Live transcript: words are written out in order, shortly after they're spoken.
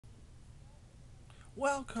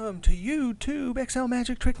Welcome to YouTube Excel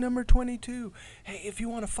Magic Trick number 22. Hey, if you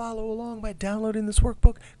want to follow along by downloading this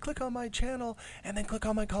workbook, click on my channel and then click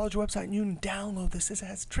on my college website and you can download this. This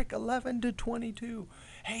has trick 11 to 22.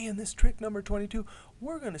 Hey, in this trick number 22,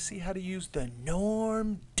 we're going to see how to use the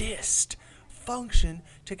NORMDIST function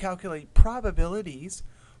to calculate probabilities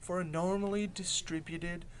for a normally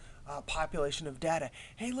distributed population of data.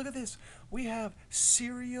 Hey, look at this. We have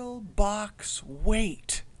cereal box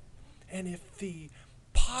weight. And if the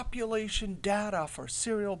population data for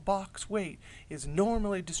cereal box weight is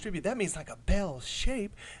normally distributed, that means like a bell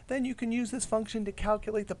shape, then you can use this function to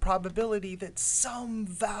calculate the probability that some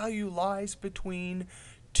value lies between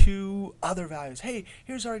two other values. Hey,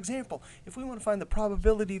 here's our example. If we want to find the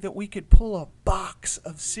probability that we could pull a box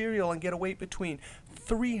of cereal and get a weight between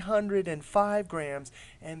 305 grams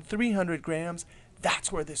and 300 grams,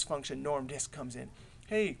 that's where this function NORMDIST comes in.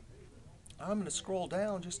 Hey, I'm going to scroll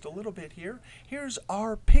down just a little bit here. Here's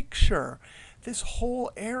our picture. This whole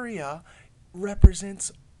area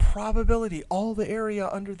represents probability. All the area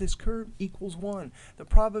under this curve equals 1. The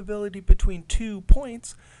probability between 2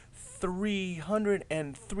 points, 300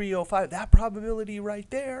 and 305, that probability right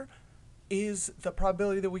there is the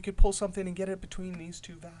probability that we could pull something and get it between these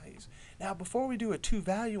two values. Now, before we do a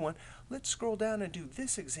two-value one, let's scroll down and do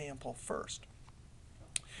this example first.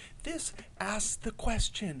 This asks the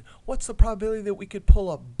question, what's the probability that we could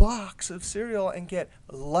pull a box of cereal and get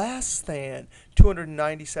less than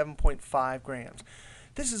 297.5 grams?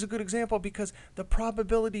 This is a good example because the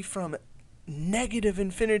probability from negative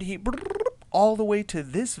infinity all the way to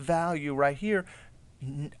this value right here,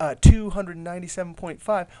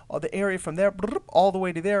 297.5, or the area from there all the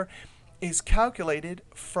way to there, is calculated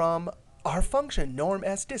from our function,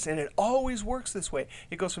 NORMDIST, and it always works this way.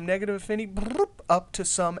 It goes from negative infinity up to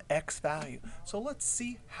some x value. So let's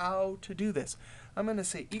see how to do this. I'm going to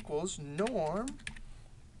say equals NORMDIST.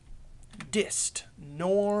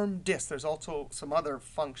 NORMDIST. There's also some other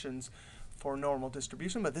functions for normal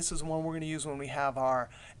distribution, but this is one we're going to use when we have our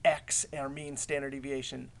x, our mean standard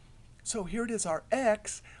deviation. So here it is, our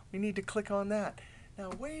x. We need to click on that.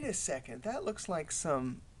 Now wait a second. That looks like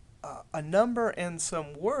some a number and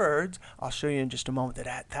some words. I'll show you in just a moment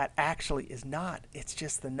that actually is not. It's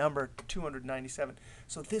just the number 297.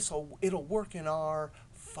 So it'll work in our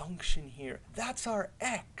function here. That's our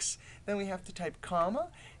x. Then we have to type comma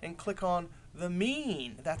and click on the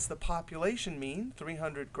mean. That's the population mean,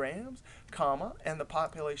 300 grams, comma, and the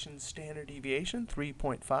population standard deviation,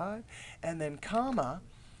 3.5, and then comma.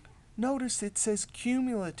 Notice it says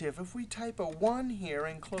cumulative. If we type a 1 here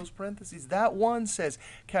and close parentheses, that 1 says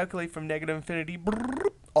calculate from negative infinity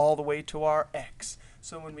all the way to our x.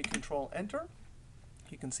 So when we control enter,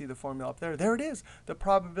 you can see the formula up there. There it is. The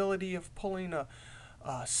probability of pulling a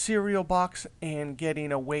cereal box and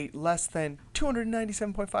getting a weight less than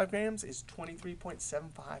 297.5 grams is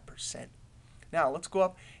 23.75%. Now let's go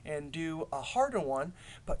up and do a harder one.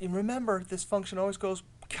 But remember, this function always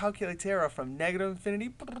calculates area from negative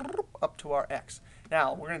infinity up to our x.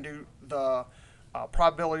 Now we're going to do the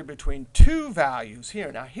probability between two values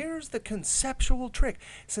here. Now here's the conceptual trick.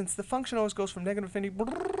 Since the function always goes from negative infinity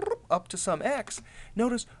up to some x,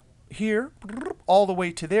 notice here all the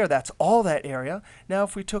way to there, that's all that area. Now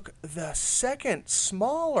if we took the second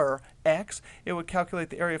smaller x, it would calculate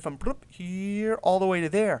the area from here all the way to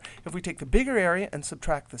there. If we take the bigger area and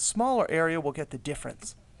subtract the smaller area, we'll get the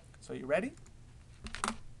difference. So you ready?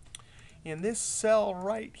 In this cell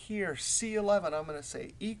right here, C11, I'm going to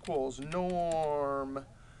say equals NORMDIST,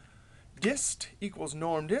 equals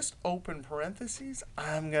NORMDIST, open parentheses.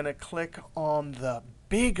 I'm going to click on the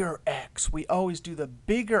bigger x. We always do the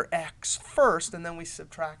bigger x first, and then we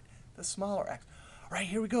subtract the smaller x. All right,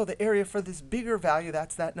 here we go. The area for this bigger value,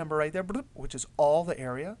 that's that number right there, which is all the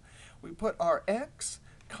area. We put our x,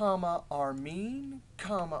 comma, our mean,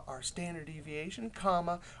 comma, our standard deviation,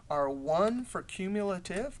 comma, our 1 for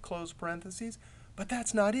cumulative, close parentheses. But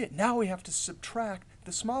that's not it. Now we have to subtract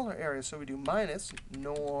the smaller area. So we do minus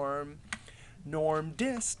NORMDIST.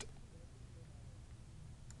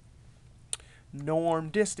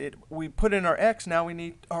 NORMDIST. We put in our x. Now we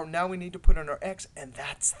need to put in our x, and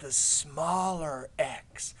that's the smaller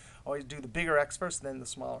x. Always do the bigger x first, then the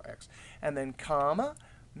smaller x, and then comma,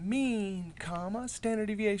 mean, comma, standard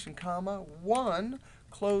deviation, comma, 1,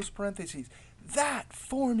 close parentheses. That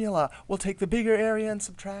formula will take the bigger area and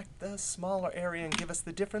subtract the smaller area and give us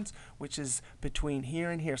the difference, which is between here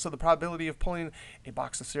and here. So the probability of pulling a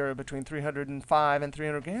box of cereal between 305 and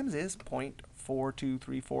 300 grams is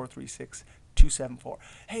 0.423436274.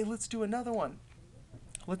 Hey, let's do another one.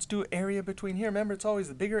 Let's do area between here. Remember, it's always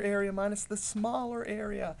the bigger area minus the smaller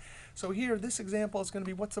area. So here, this example is going to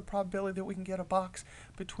be what's the probability that we can get a box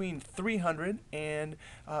between 300 and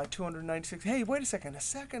 296. Hey, wait a second. A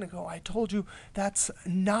second ago, I told you that's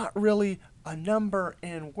not really a number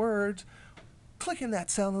in words. Click in that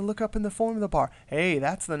cell and look up in the formula bar. Hey,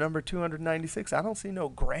 that's the number 296. I don't see no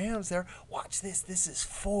grams there. Watch this. This is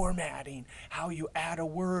formatting, how you add a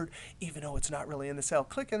word even though it's not really in the cell.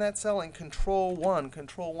 Click in that cell and Control 1.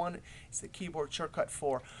 Control 1 is the keyboard shortcut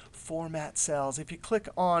for format cells. If you click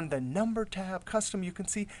on the number tab, custom, you can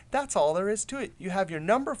see that's all there is to it. You have your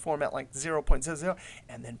number format like 0.00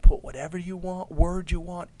 and then put whatever you want, word you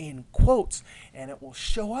want in quotes, and it will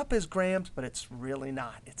show up as grams, but it's really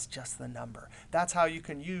not. It's just the number. That's how you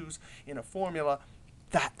can use in a formula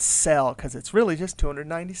that cell, because it's really just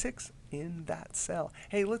 296 in that cell.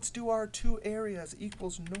 Hey, let's do our two areas.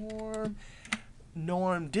 Equals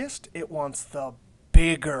NORMDIST. It wants the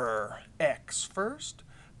bigger x first,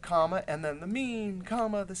 comma, and then the mean,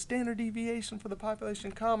 comma, the standard deviation for the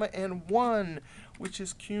population, comma, and 1, which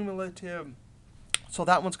is cumulative. So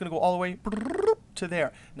that one's going to go all the way to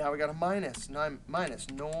there. Now we got a minus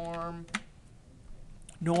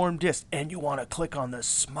NORMDIST, and you want to click on the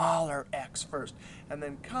smaller x first, and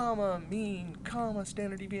then comma, mean, comma,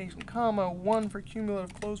 standard deviation, comma, 1 for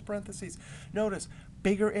cumulative, close parentheses. Notice,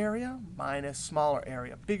 bigger area minus smaller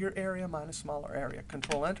area, bigger area minus smaller area.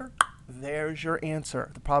 Control Enter. There's your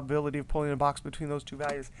answer. The probability of pulling a box between those two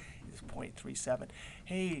values is 0.37.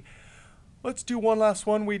 Hey, let's do one last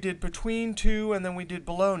one. We did between 2, and then we did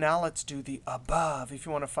below. Now let's do the above. If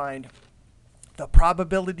you want to find the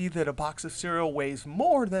probability that a box of cereal weighs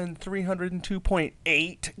more than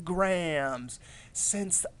 302.8 grams.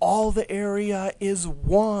 Since all the area is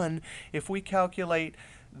 1, if we calculate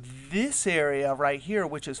this area right here,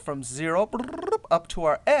 which is from 0 up to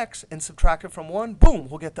our x, and subtract it from 1, boom,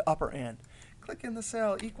 we'll get the upper end. Click in the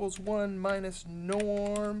cell, equals 1 minus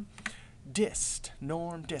NORMDIST. And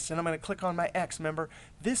I'm going to click on my x. Remember,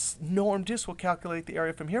 this NORMDIST will calculate the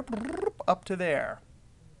area from here up to there.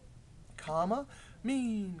 Comma,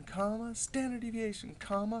 mean, comma, standard deviation,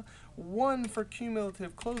 comma, 1 for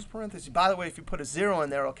cumulative, close parentheses. By the way, if you put a 0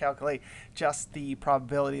 in there, it'll calculate just the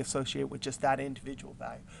probability associated with just that individual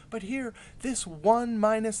value. But here, this 1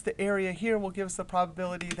 minus the area here will give us the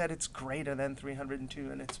probability that it's greater than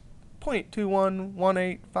 302, and it's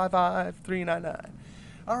 0.2118553999.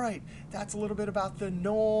 All right, that's a little bit about the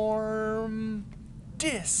NORMDIST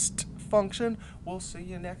function. We'll see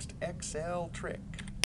you next Excel trick.